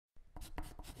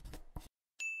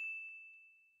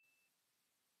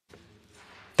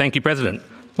Thank you, President.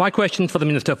 My question for the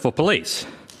Minister for Police.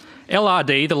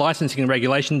 LRD, the Licensing and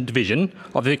Regulation Division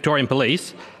of the Victorian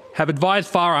Police, have advised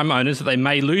firearm owners that they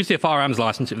may lose their firearms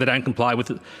licence if they don't comply with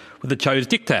the CHO's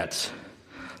diktats.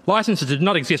 Licences do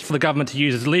not exist for the government to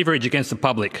use as leverage against the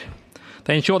public.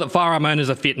 They ensure that firearm owners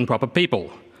are fit and proper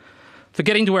people.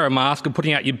 Forgetting to wear a mask or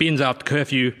putting out your bins after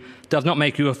curfew does not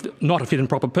make you not a fit and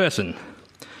proper person.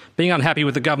 Being unhappy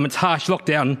with the government's harsh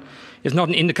lockdown is not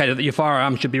an indicator that your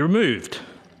firearm should be removed.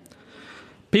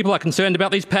 People are concerned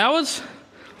about these powers?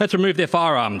 Let's remove their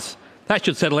firearms. That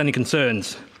should settle any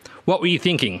concerns. What were you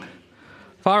thinking?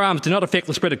 Firearms do not affect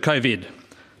the spread of COVID.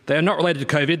 They are not related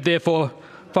to COVID, therefore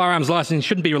firearms licensing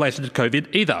shouldn't be related to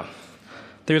COVID either.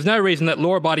 There is no reason that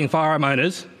law-abiding firearm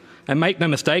owners, and make no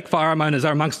mistake, firearm owners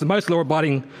are amongst the most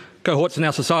law-abiding cohorts in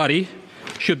our society,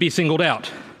 should be singled out.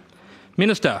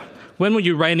 Minister, when will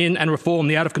you rein in and reform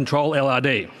the out-of-control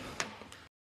LRD?